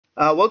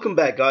Welcome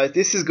back, guys.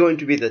 This is going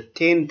to be the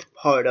 10th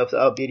part of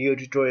our video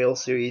tutorial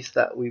series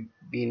that we've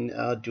been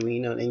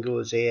doing on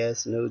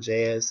AngularJS,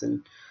 Node.JS,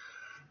 and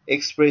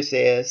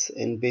ExpressJS,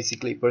 and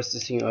basically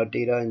persisting our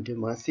data into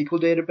MySQL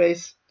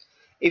database.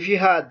 If you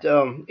had,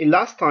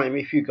 last time,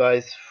 if you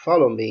guys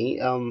follow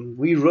me,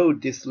 we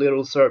wrote this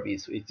little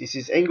service. This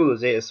is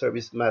AngularJS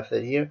service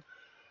method here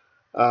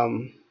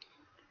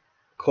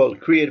called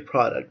create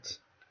product.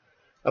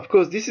 Of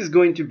course, this is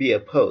going to be a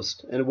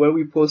post, and where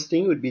we're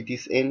posting would be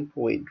this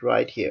endpoint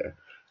right here.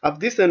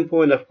 This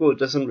endpoint, of course,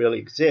 doesn't really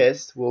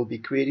exist. We'll be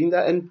creating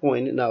that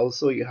endpoint, and I'll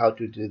show you how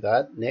to do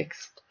that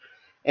next.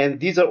 And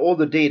these are all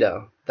the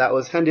data that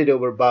was handed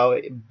over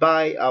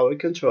by our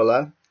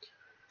controller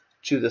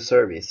to the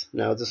service.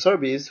 Now, the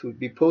service will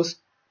be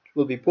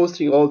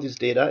posting all this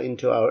data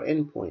into our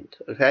endpoint.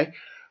 Okay,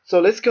 so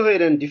let's go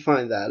ahead and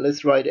define that.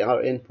 Let's write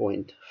our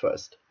endpoint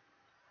first.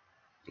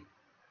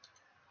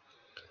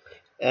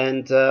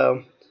 And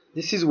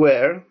this is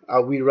where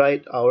we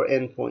write our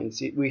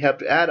endpoints. We have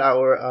to add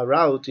our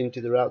route into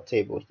the route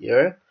table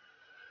here.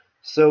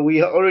 So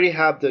we already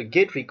have the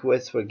get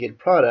request for get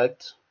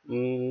product.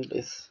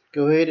 Let's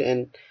go ahead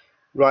and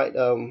write.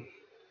 I'm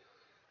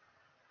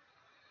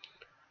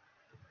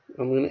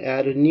going to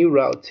add a new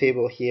route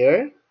table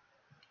here.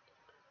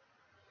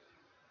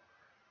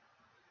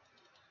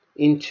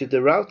 Into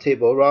the route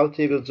table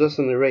is just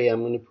an array.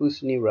 I'm going to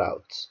push new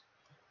routes.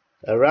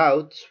 A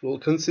route will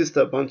consist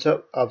of a bunch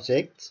of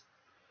objects,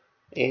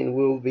 and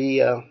we'll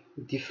be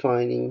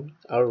defining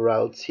our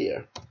routes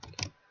here.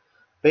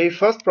 Very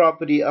first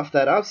property of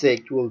that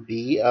object will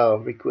be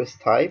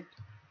request type.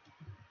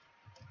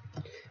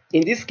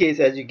 In this case,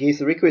 as you guess,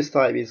 the request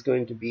type is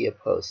going to be a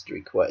post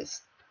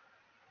request.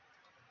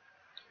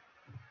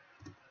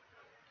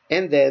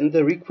 And then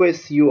the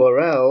request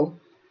URL,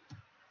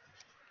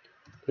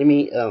 let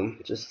me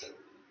just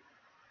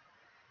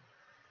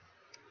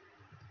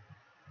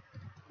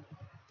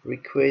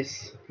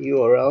request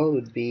URL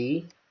would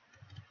be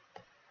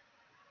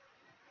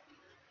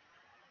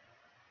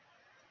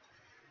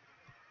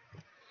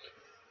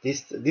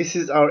this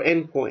is our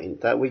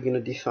endpoint that we're going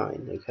to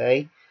define,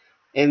 okay?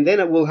 And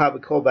then it will have a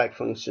callback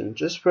function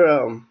just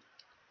for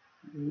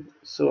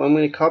so I'm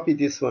going to copy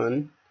this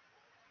one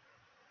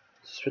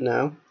just for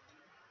now.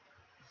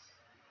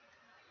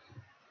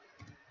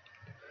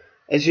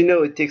 As you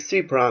know, it takes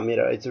three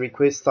parameters. It's a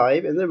request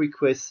type and the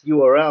request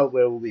URL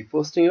where we'll be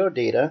posting our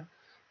data,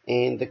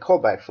 and the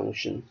callback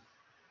function.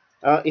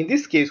 In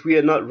this case, we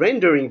are not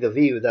rendering the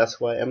view. That's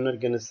why I'm not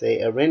going to say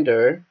a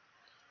render.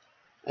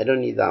 I don't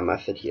need that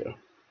method here.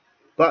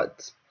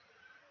 But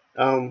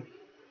now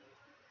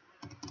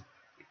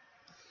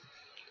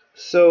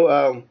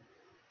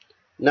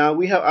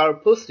we have our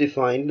post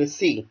defined. Let's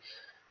see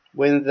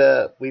when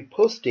we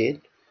post it.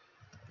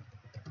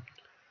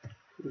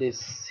 Let's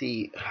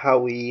see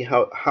how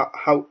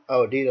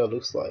our data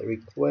looks like.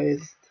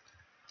 Request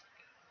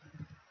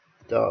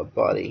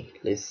body.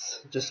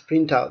 Let's just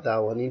print out that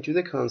one into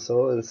the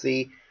console and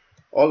see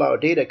all our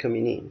data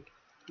coming in.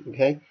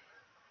 Okay.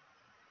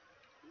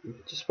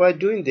 Just by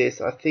doing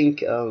this, I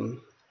think at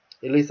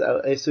least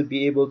I should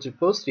be able to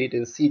post it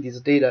and see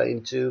this data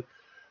into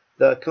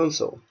the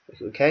console.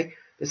 Okay.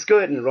 Let's go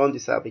ahead and run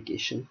this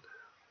application.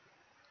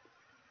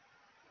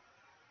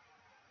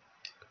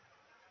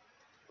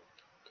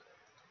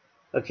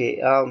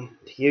 Okay.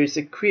 Here's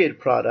a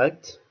create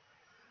product.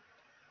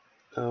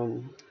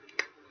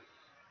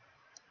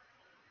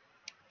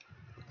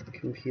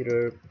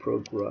 Computer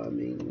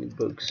programming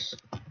books.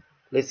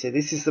 Let's say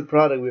this is the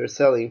product we are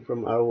selling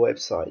from our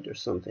website or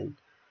something.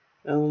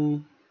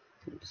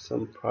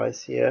 Some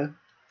price here.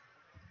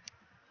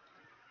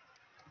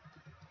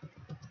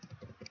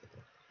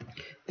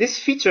 This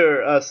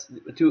feature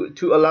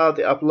to allow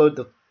the upload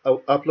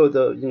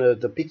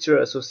the picture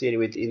associated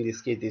with, in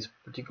this case, this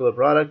particular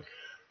product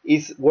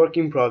is work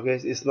in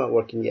progress. It's not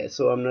working yet,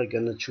 so I'm not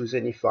gonna choose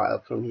any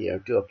file from here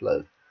to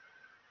upload.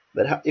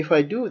 But if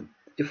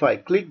I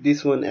click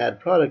this one, add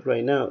product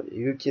right now,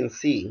 you can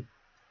see.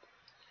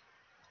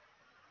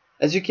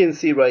 As you can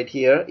see right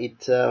here,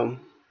 it's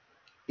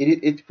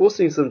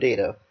posting some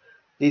data.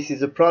 This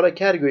is a product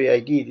category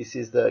ID. This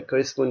is the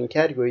corresponding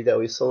category that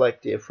we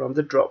selected from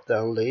the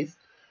drop-down list,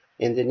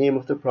 and the name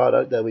of the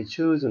product that we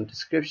choose, and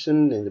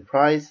description, and the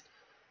price.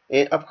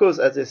 And of course,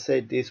 as I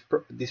said, this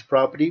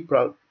property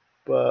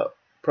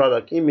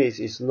product image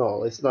is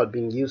null. It's not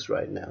being used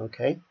right now.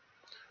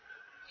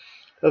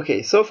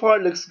 Okay, so far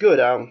it looks good.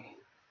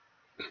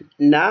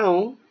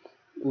 Now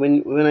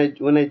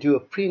when I do a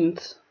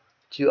print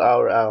to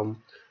our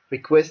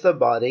request a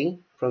body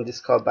from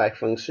this callback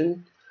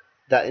function,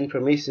 that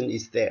information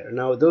is there.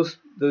 Now those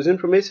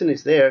information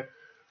is there.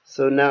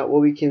 So now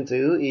what we can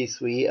do is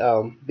we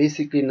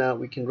basically now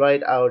we can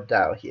write our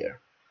DAO here.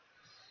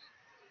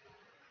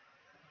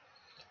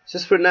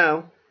 Just for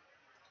now,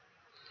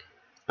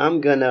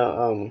 I'm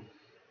gonna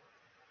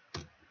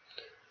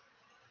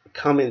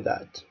comment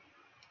that.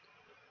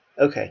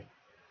 Okay.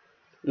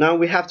 Now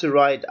we have to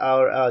write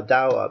our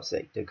DAO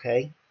object.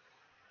 Okay.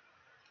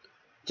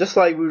 Just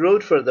like we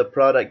wrote for the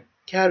product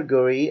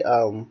category,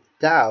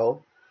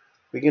 DAO,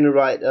 we're going to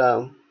write,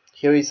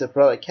 here is a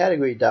product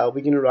category DAO.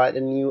 We're going to write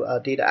a new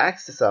data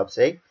access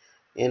object,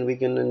 and we're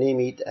going to name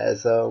it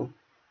as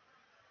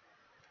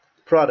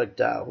product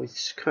DAO,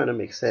 which kind of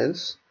makes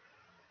sense.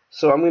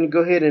 So I'm going to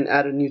go ahead and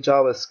add a new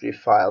JavaScript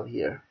file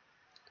here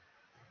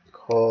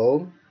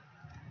called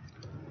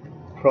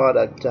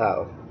product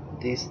DAO.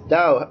 This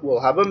DAO will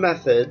have a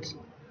method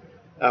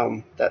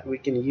that we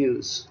can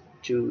use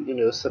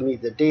to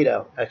submit the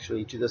data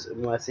actually to this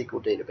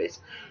MySQL database,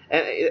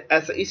 and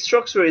its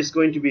structure is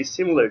going to be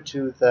similar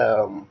to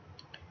the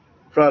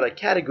product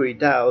category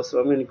DAO. So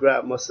I'm going to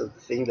grab most of the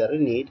things that I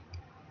need.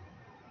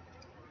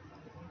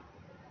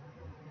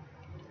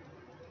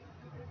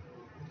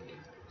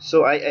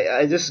 So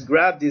I just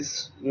grabbed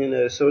this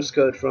source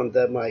code from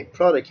my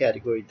product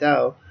category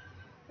DAO.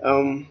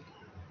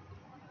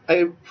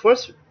 I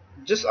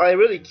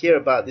really care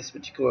about this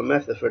particular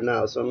method for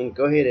now, so I'm going to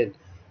go ahead and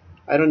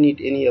I don't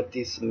need any of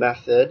this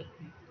method.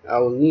 I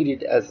will need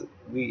it as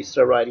we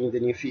start writing the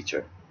new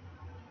feature.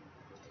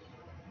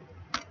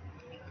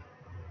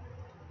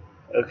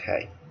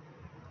 Okay.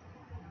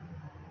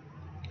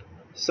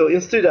 So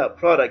instead of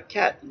product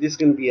cat, this is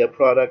going to be a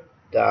product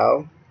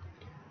DAO,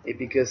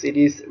 because it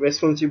is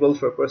responsible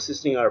for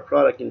persisting our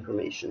product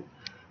information.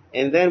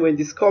 And then when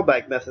these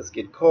callback methods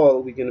get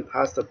called, we're going to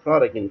pass the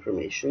product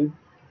information,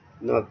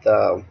 not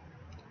the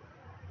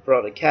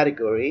product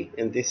category.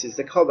 And this is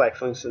the callback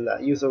function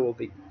that user will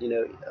be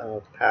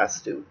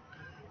passed to.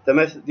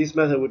 This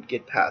method would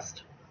get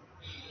passed.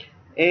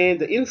 And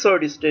the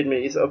insert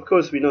statement is, of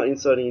course, we're not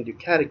inserting into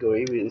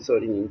category, we're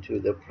inserting into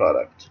the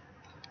product.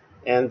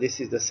 And this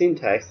is the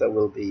syntax that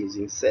we'll be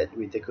using set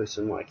with the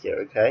question mark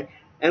here, okay?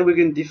 And we're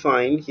going to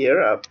define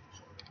here,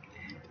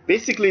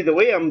 basically the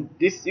way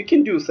you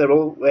can do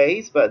several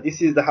ways, but this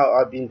is how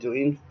I've been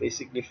doing,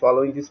 basically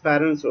following this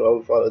pattern, so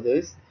I'll follow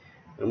this.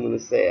 I'm going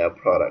to say a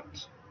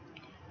product.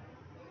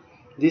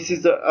 This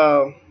is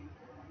the,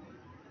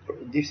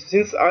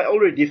 since I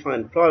already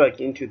defined product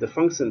into the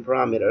function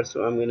parameter,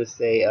 so I'm going to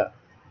say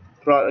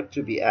product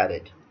to be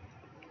added.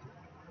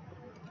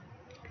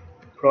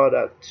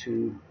 Product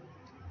to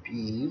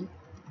be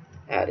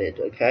added,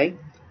 okay?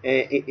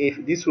 And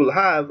if this will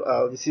have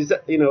this is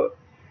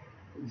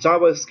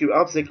JavaScript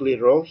object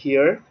literal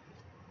here,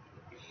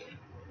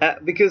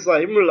 because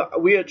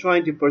we are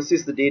trying to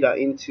persist the data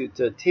into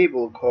the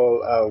table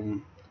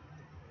called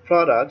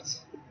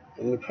products,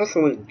 and we first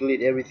want to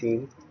delete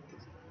everything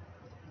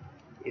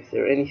if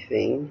there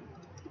anything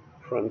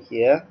from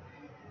here.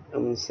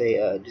 I'm going to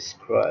say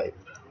describe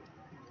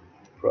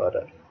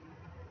product.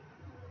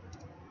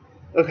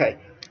 Okay,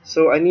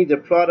 so I need the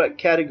product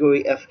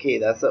category FK.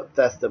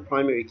 That's the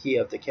primary key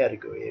of the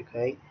category.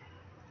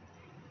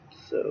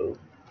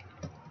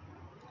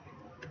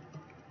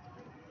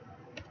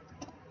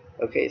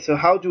 Okay, so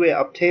how do I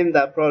obtain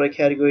that product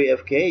category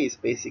FK? Is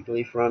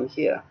basically from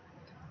here.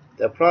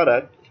 The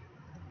product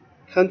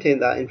contain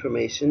that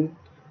information,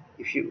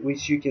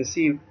 which you can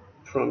see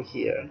from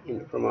here,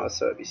 from our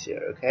service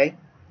here. Okay,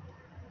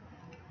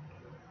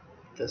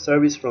 the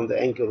service from the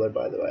Angular,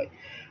 by the way.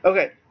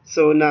 Okay,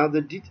 so now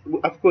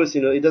of course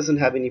it doesn't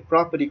have any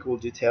property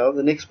called detail.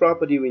 The next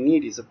property we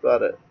need is a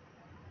product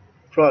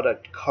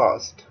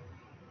cost.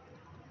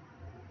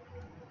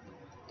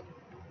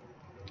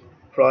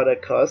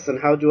 Product cost. And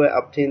how do I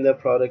obtain the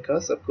product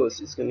cost? Of course,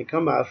 it's going to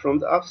come out from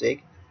the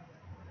object,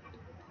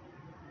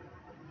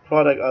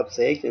 product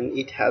object, and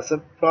it has a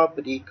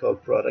property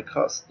called product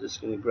cost.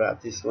 Just going to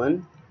grab this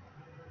one,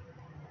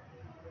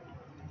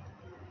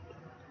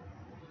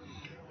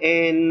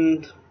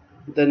 and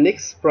the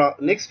next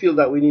field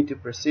that we need to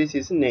persist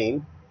is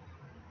name.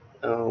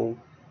 So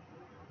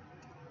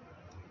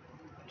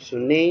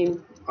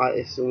name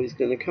so it's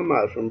going to come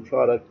out from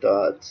product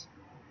dot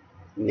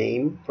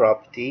name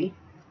property.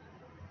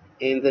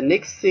 And the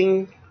next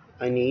thing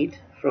I need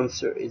from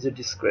is a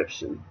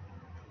description.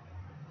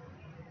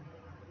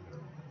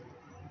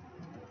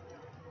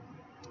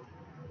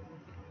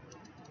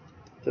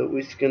 So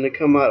it's going to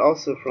come out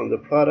also from the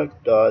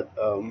product dot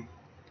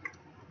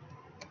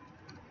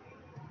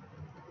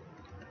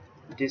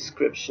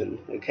description.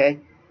 Okay.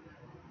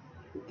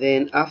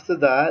 Then after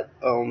that,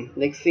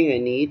 next thing I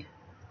need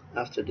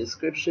after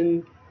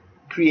description,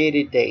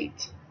 created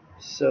date.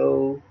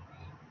 So,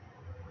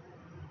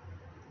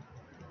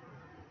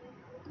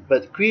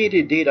 but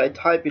created date I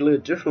type a little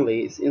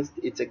differently.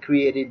 It's a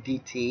created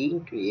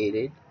DT,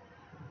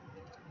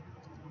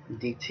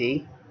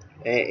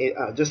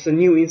 just a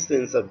new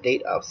instance of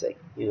date object.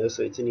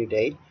 So it's a new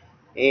date.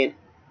 And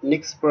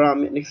next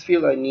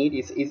field I need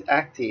is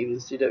active.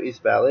 Instead of is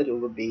valid, it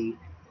will be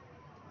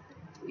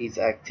is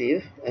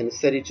active, and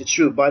set it to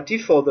true. By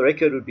default, the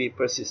record would be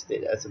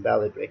persisted as a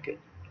valid record.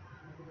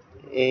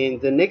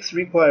 And the next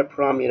required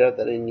parameter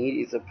that I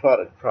need is a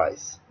product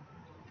price.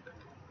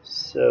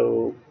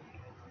 So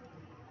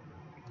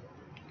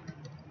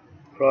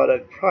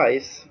product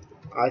price,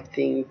 I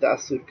think that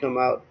should come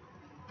out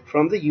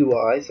from the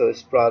UI. So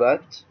it's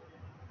product.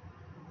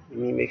 Let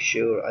me make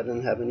sure I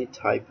don't have any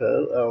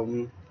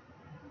typo.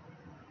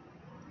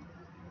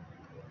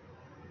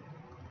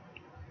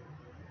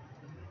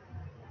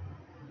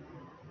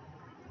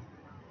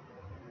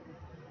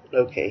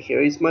 Okay,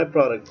 here is my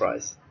product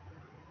price.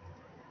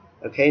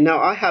 Okay, now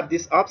I have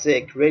this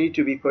object ready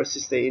to be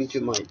persisted into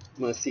my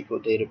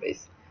MySQL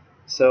database.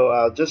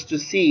 So just to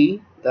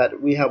see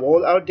that we have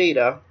all our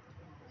data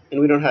and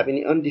we don't have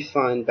any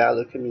undefined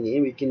value coming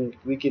in,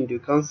 we can do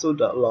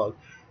console.log.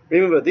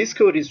 Remember, this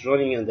code is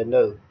running on the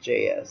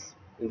Node.JS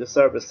in the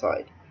server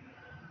side,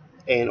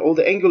 and all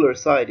the Angular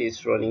side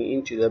is running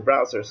into the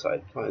browser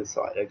side, client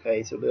side.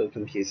 Okay, it's a little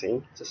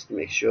confusing. Just to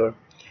make sure.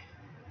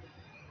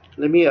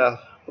 Let me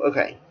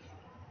okay.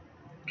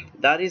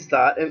 That is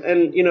that,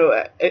 and you know,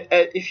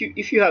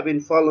 if you have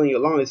been following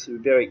along, it's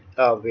very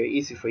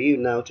easy for you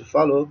now to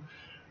follow.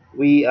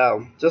 We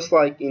just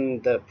like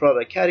in the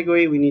product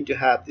category, we need to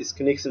have this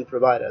connection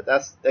provider.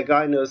 That's the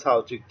guy knows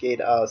how to get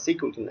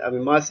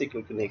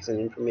MySQL connection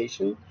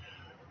information.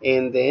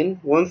 And then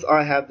once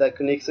I have that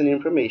connection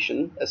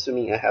information,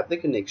 assuming I have the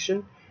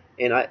connection,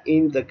 and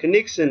in the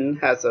connection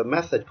has a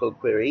method called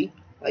query,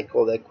 I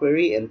call that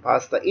query and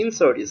pass the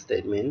insert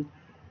statement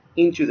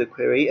into the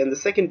query, and the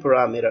second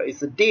parameter is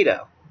the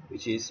data,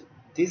 which is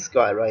this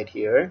guy right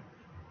here.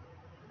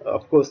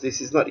 Of course, this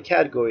is not a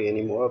category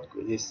anymore. Of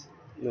course, this,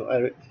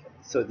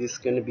 so this is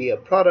going to be a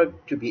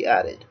product to be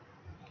added.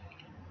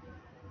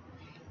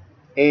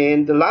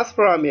 And the last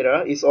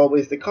parameter is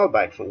always the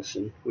callback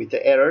function with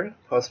the error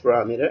pass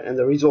parameter and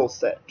the result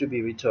set to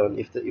be returned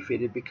if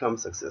it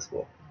becomes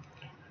successful.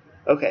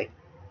 Okay.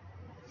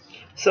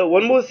 So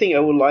one more thing I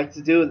would like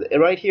to do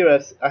right here,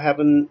 I have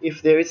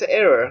if there is an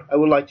error, I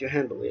would like to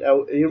handle it.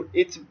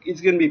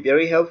 It's going to be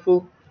very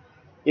helpful.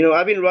 You know,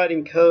 I've been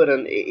writing code,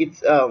 and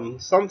it's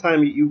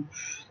sometimes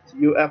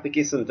your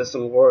application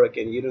doesn't work,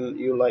 and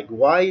you're like,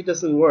 why it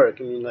doesn't work?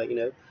 I mean, like, you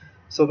know,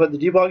 so for the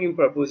debugging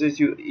purposes,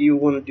 you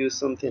want to do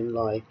something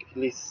like, at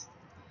least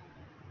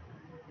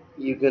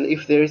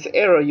if there is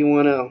error, you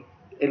want to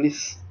at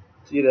least,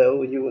 you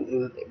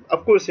know,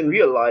 of course in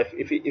real life,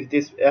 if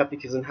this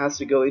application has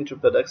to go into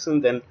production,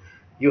 then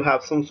you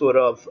have some sort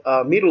of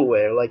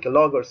middleware like a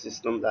logger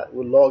system that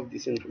will log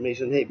this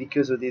information. Hey,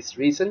 because of this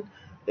reason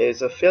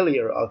there's a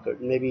failure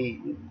occurred. Maybe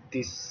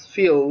these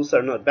fields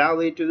are not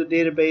valid to the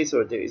database,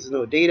 or there is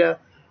no data,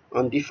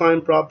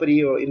 undefined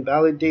property, or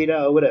invalid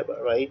data, or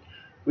whatever, right?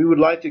 We would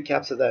like to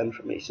capture that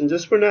information.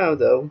 Just for now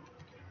though,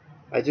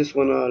 I just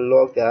want to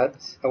log that.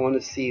 I want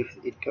to see if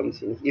it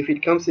comes in. If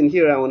it comes in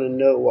here, I want to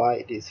know why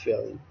it is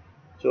failing.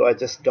 So I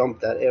just dump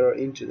that error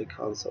into the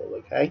console.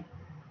 Okay.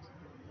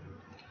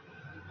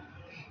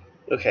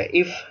 Okay.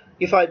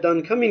 If I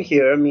don't come in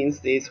here, means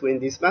this when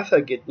this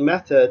method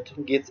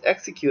gets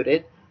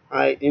executed,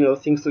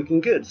 things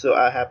looking good. So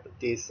I have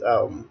this.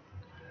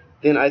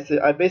 Then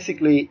I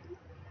basically,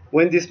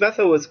 when this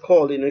method was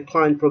called in a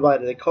client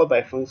provided a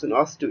callback function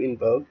us to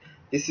invoke.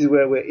 This is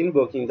where we're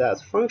invoking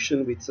that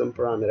function with some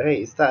parameter.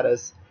 Hey,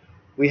 status,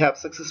 we have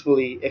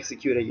successfully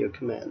executed your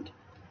command.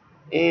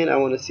 And I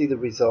want to see the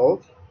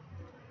result.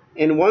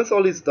 And once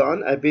all is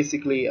done, I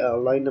basically,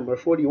 line number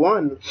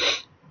 41,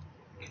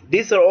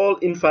 these are all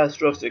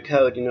infrastructure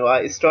code. You know,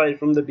 I started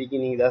from the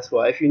beginning. That's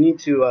why if you need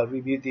to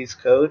review this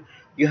code,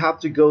 you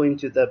have to go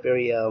into the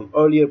very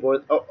earlier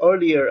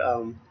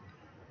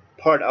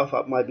part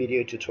of my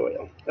video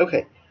tutorial.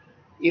 Okay.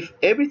 If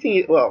everything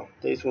is, well,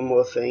 there's one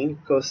more thing,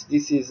 because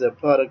this is a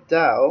product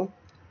DAO,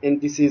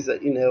 and this is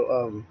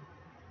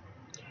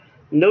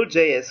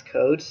Node.js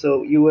code,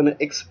 so you want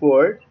to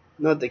export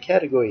not the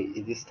category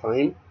this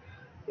time.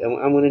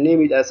 I'm going to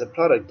name it as a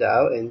product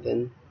DAO, and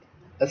then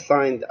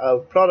assign our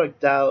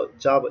product DAO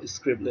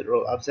JavaScript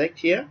literal object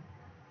here.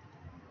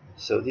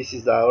 So this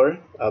is our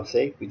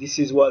object. This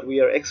is what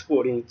we are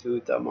exporting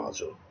to the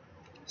module,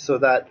 so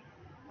that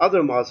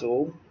other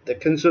module, the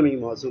consuming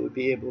module, will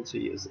be able to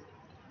use it.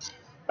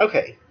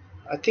 Okay,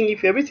 I think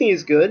if everything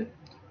is good,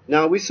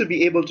 now we should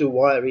be able to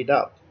wire it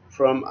up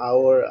from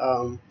our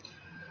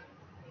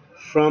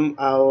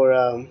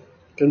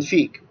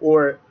config,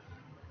 or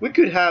we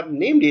could have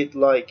named it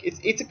like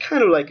it's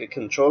kind of like a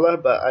controller,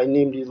 but I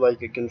named it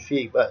like a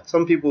config. But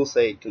some people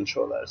say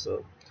controller.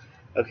 So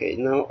okay,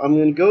 now I'm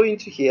going to go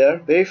into here.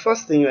 Very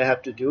first thing I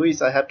have to do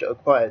is I have to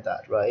acquire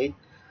that, right?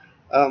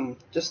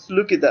 Just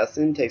look at that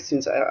syntax,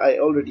 since I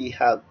already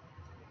have.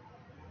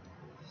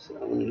 So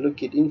I'm going to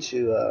look it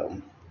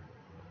into.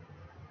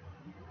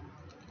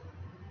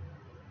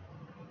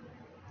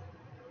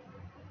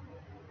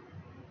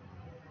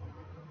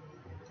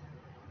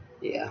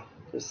 Yeah,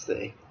 just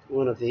say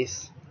one of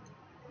these.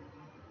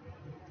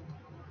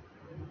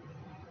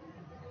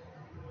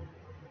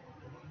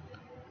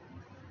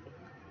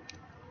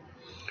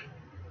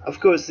 Of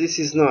course, this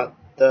is not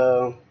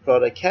the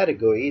product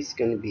category. It's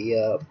going to be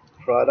a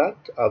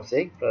product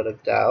object,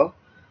 product DAO,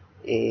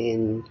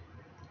 and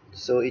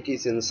so it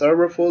is in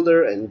server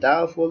folder and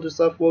DAO folder,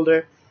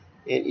 subfolder,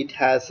 and it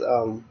has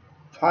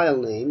file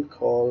name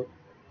called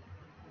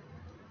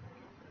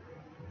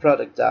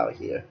product DAO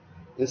here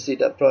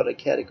instead of product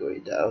category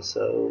DAO.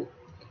 So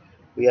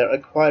we are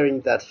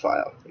acquiring that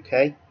file.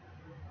 Okay.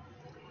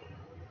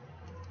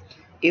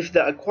 If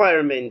the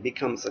acquirement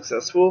becomes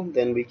successful,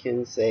 then we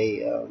can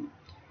say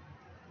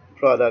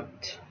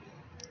product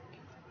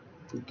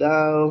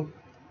DAO.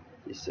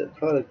 It's a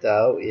product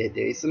DAO.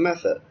 There is a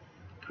method,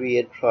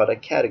 create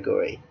product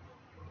category.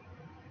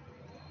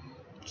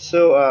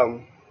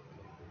 So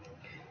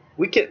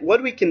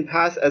what we can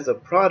pass as a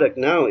product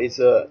now is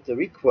the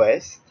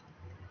request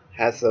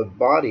has a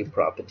body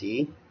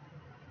property.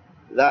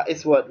 That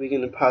is what we're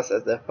going to pass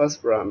as the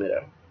first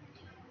parameter.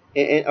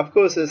 And of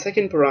course, the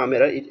second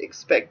parameter it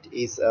expect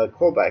is a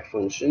callback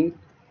function.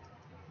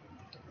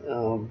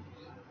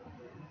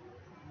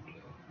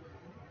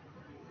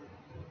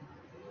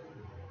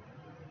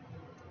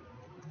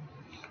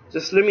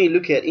 Just let me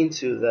look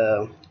into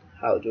the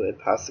how do I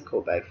pass the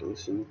callback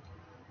function.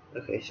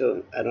 Okay,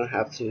 so I don't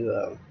have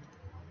to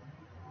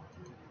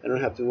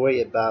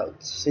worry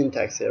about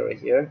syntax error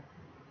here.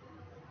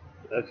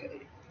 Okay.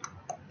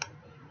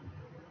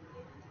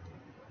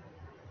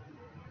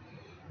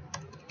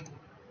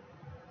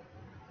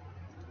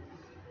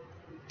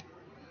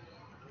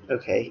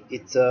 Okay,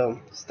 it's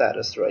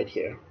status right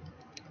here.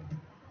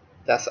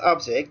 That's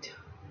object.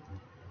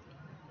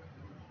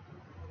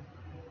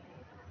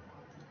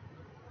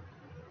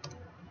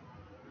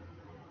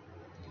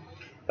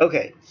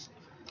 Okay.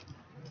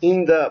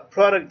 In the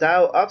product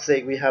DAO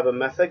object, we have a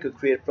method to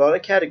create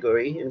product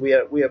category, and we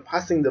are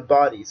passing the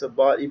body. So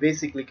body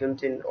basically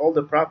contains all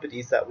the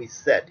properties that we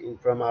set in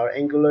from our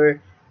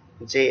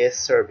AngularJS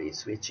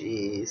service, which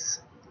is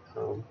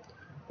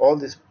all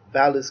these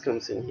values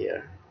comes in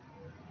here,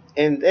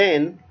 and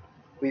then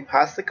we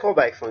pass the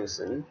callback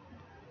function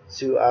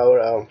to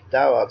our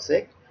DAO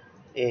object,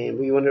 and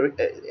we want to,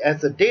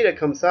 as the data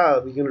comes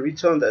out, we're going to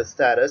return the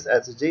status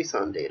as a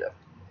JSON data.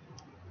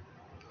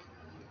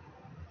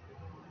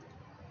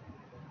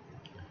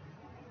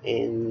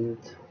 And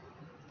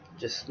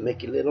just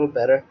make it a little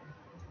better.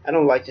 I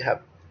don't like to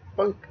have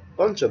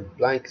bunch of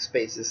blank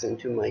spaces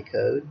into my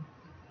code.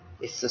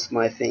 It's just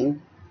my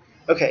thing.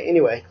 Okay,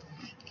 anyway.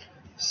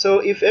 So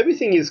if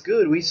everything is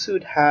good, we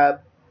should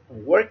have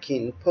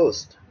working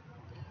post.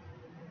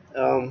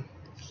 Let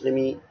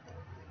me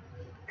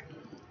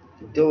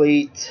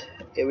delete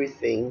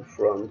everything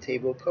from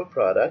table called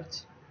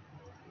product.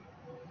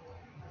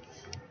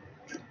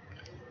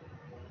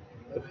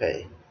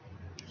 Okay.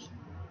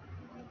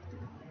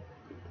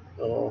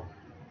 Oh,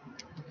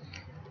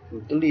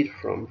 delete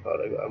from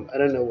product. I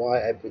don't know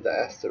why I put the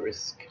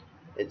asterisk.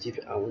 As if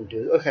I won't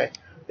do it. Okay,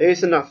 there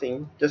is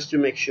nothing. Just to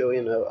make sure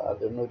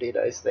the no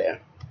data is there.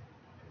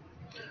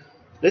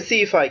 Let's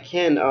see if I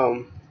can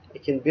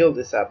build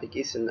this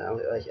application now.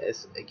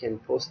 I can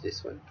post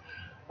this one.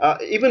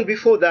 Even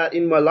before that,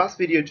 in my last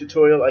video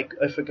tutorial,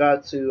 I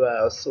forgot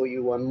to show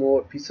you one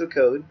more piece of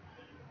code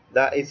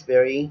that is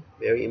very,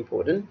 very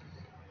important.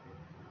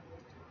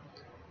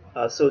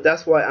 So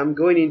that's why I'm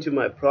going into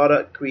my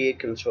product create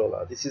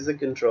controller. This is a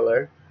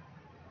controller,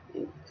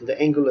 the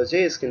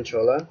AngularJS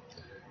controller.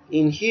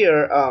 In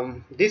here,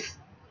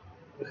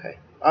 okay,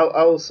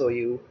 I'll show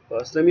you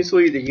first. Let me show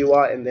you the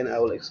UI, and then I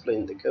will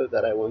explain the code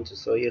that I want to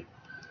show you.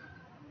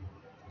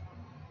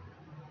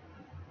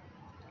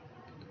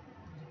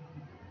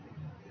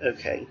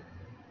 Okay,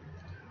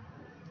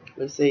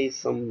 let's say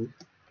some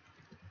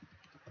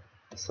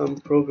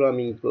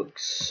programming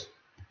books,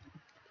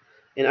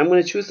 and I'm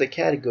going to choose the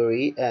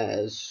category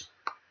as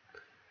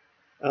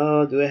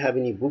do I have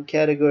any book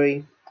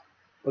category?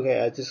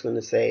 Okay, I'm just going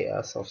to say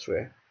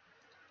software.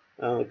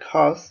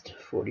 Cost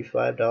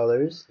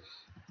 $45.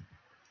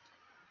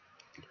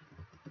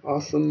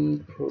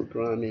 Awesome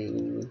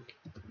programming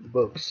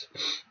books.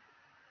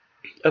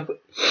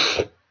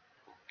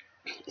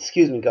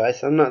 Excuse me,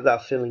 guys. I'm not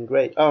that feeling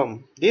great.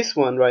 This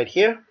one right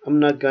here, I'm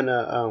not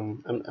gonna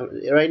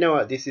right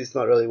now this is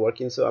not really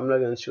working, so I'm not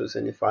gonna choose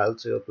any file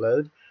to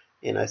upload,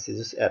 and I see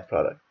just add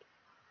product.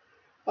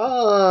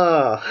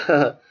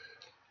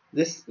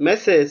 This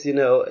message,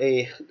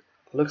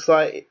 looks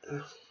like.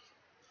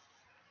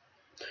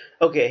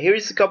 Okay, here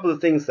is a couple of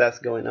things that's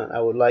going on.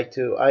 I would like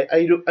to.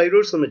 I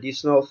wrote some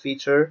additional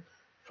feature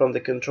from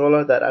the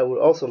controller that I would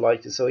also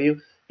like to show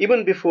you.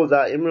 Even before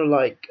that, even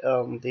like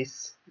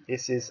this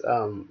is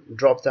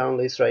drop down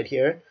list right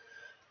here.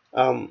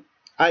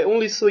 I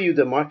only show you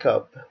the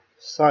markup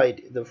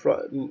side,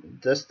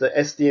 just the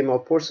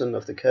HTML portion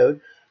of the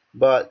code,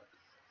 but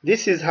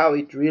this is how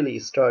it really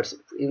starts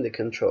in the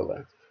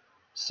controller.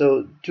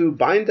 So to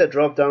bind the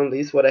drop down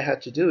list, what I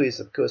had to do is,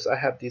 of course, I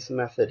have this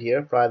method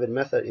here, private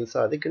method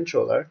inside the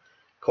controller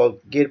called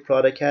get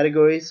product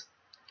categories,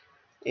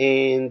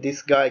 and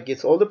this guy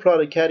gets all the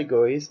product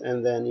categories,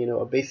 and then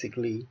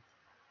basically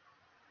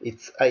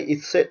it's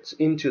set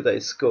into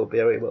the scope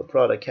variable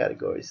product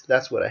categories.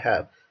 That's what I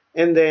have,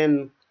 and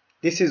then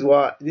this is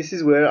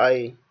where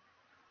I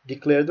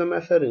declare the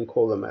method and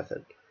call the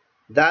method.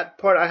 That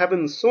part I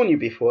haven't shown you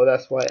before.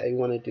 That's why I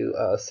wanted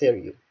to share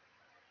you.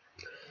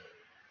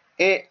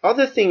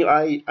 Other thing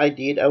I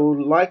did, I would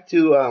like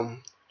to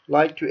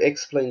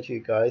explain to you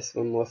guys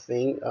one more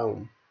thing.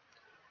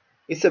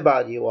 It's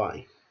about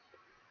UI.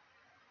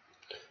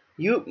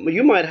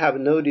 You might have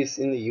noticed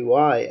in the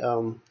UI.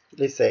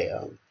 Let's say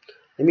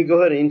let me go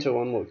ahead and enter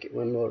one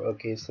more.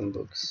 Okay, some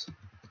books.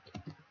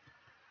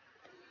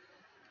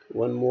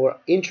 One more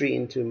entry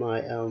into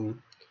my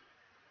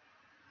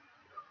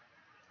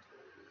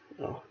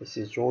Oh, this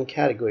is wrong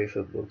category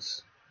for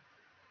books.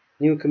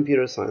 New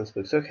computer science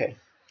books. Okay,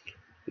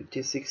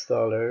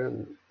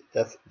 $56.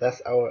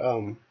 That's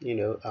our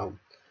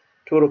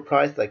total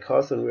price that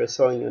cost, and we're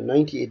selling at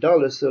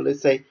 $98. So let's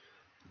say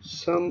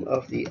some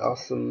of the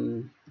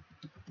awesome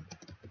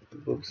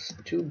books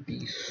to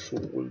be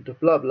sold.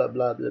 Blah blah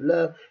blah blah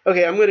blah.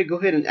 Okay, I'm gonna go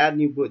ahead and add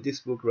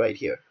this book right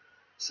here.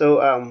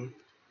 So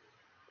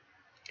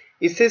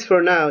it says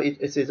for now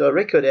it says a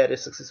record added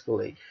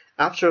successfully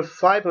after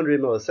 500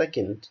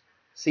 milliseconds.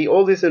 See,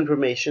 all this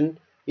information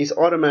is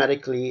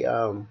automatically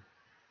gone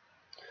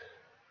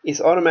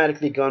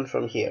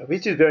from here,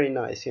 which is very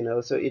nice, you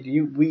know. So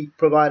we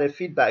provided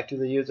feedback to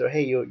the user,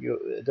 hey,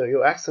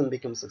 your action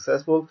becomes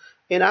successful,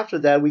 and after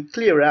that we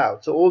clear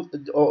out so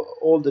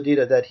all the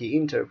data that he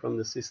entered from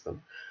the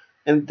system.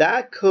 And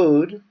that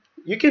code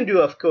you can do,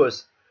 of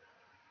course,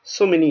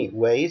 so many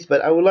ways,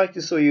 but I would like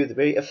to show you the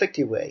very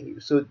effective way.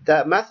 So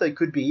that method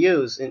could be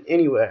used in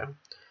anywhere,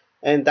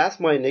 and that's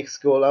my next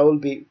goal. I will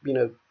be,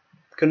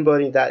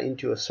 converting that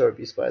into a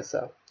service by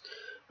itself.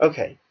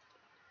 Okay.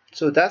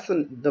 So that's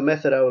the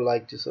method I would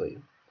like to show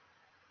you.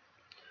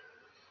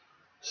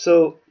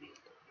 So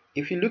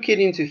if you look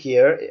into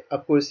here,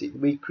 of course,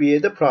 we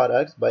create the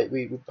product,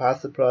 we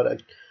pass the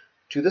product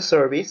to the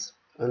service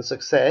on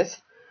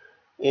success,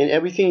 and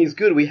everything is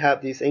good. We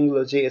have this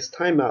AngularJS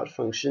timeout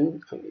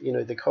function,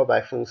 the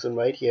callback function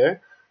right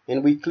here,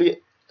 and we clear.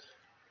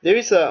 There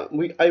is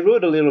I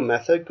wrote a little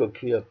method called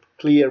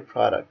clear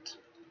product.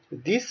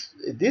 This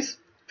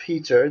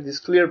feature, this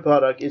clear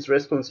product, is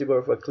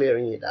responsible for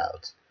clearing it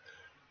out.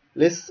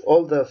 Lists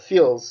all the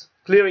fields,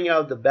 clearing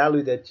out the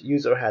value that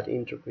user had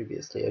entered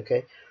previously.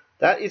 Okay,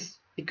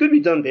 it could be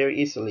done very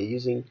easily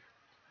using,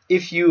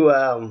 if you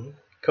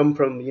come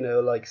from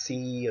like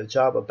C or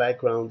Java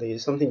background, there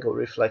is something called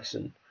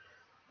reflection.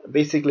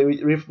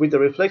 Basically, with the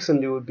reflection,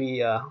 we'll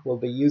be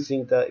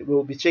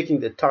checking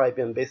the type,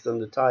 and based on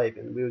the type,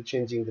 and we're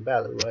changing the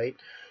value, right?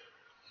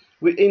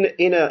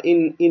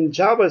 In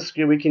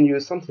JavaScript, we can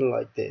use something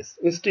like this.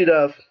 Instead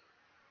of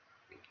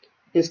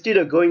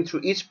going through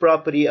each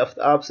property of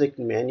the object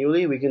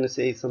manually, we're going to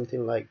say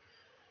something like,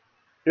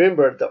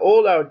 remember,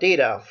 all our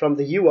data from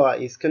the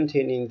UI is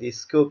containing the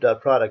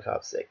scope.product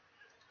object.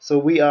 So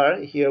we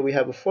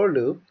have a for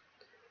loop.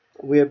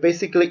 We are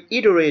basically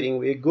iterating.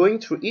 We're going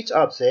through each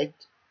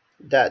object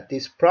that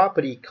this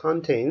property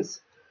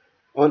contains.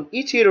 On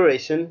each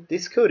iteration,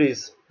 this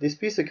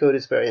piece of code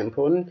is very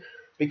important,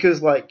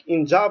 because like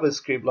in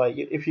JavaScript, like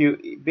if you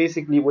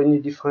basically, when you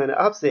define an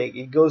object,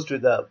 it goes to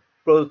the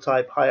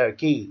prototype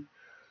hierarchy.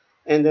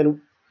 And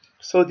then,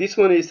 so this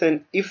one is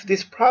saying if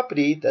this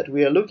property that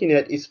we are looking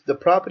at is the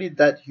property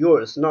that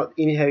yours, not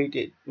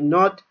inherited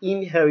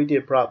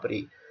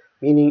property,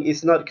 meaning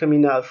it's not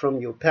coming out from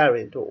your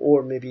parent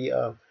or maybe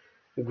a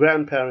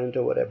grandparent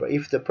or whatever.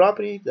 If the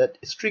property that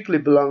strictly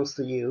belongs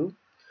to you,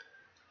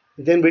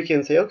 then we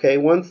can say, okay,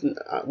 once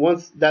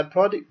that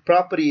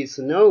property is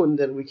known,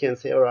 then we can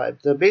say, all right,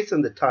 so based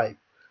on the type.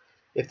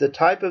 If the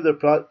type of the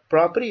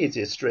property is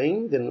a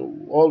string,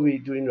 then all we're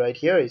doing right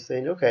here is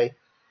saying, okay,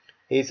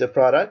 here's a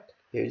product,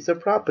 here's a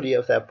property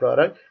of that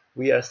product.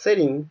 We are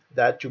setting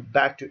that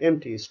back to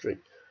empty string.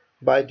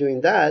 By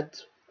doing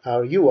that,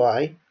 our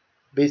UI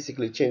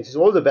basically changes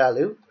all the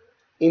value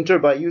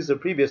entered by user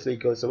previously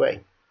goes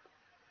away.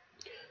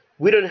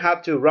 We don't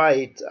have to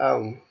write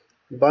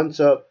bunch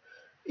of.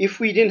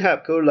 If we didn't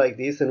have code like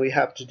this, and we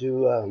have to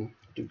do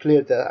to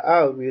clear that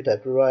out, we would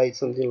have to write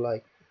something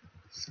like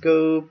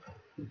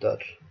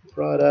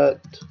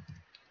scope.product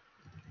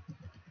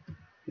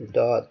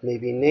dot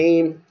maybe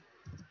name.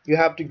 You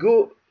have to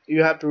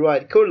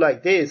write code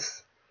like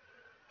this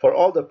for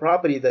all the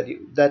property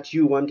that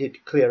you wanted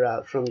to clear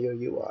out from your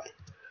UI.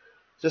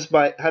 Just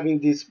by having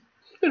this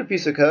little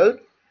piece of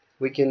code,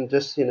 we can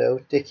just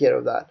take care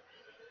of that.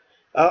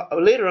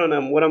 Later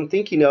on, what I'm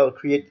thinking, I'll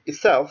create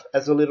itself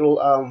as a little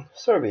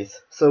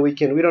service, so we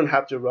don't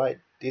have to write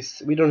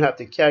this. We don't have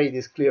to carry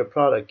this clear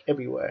product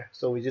everywhere.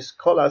 So we just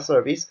call our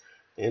service,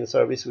 and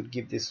service would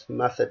give this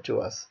method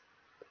to us.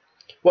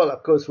 Well,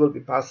 of course, we'll be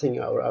passing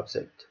our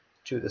object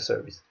to the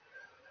service.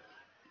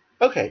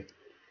 Okay,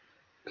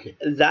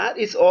 that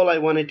is all I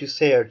wanted to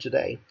share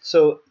today.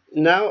 So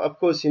now, of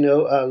course,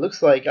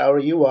 looks like our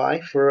UI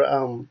for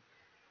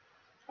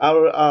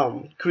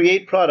our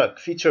create product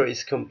feature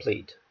is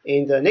complete.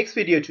 In the next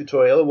video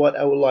tutorial, what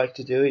I would like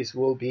to do is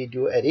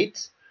do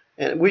edits,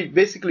 and we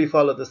basically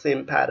follow the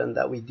same pattern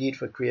that we did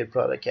for create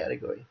product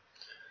category.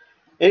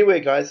 Anyway,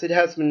 guys, it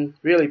has been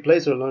really a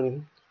pleasure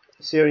learning,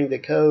 sharing the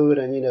code,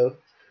 and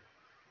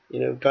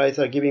guys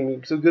are giving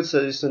me so good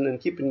suggestions and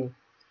keeping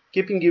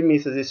giving me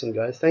suggestions,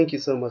 guys. Thank you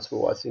so much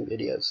for watching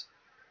videos.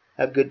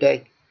 Have a good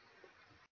day.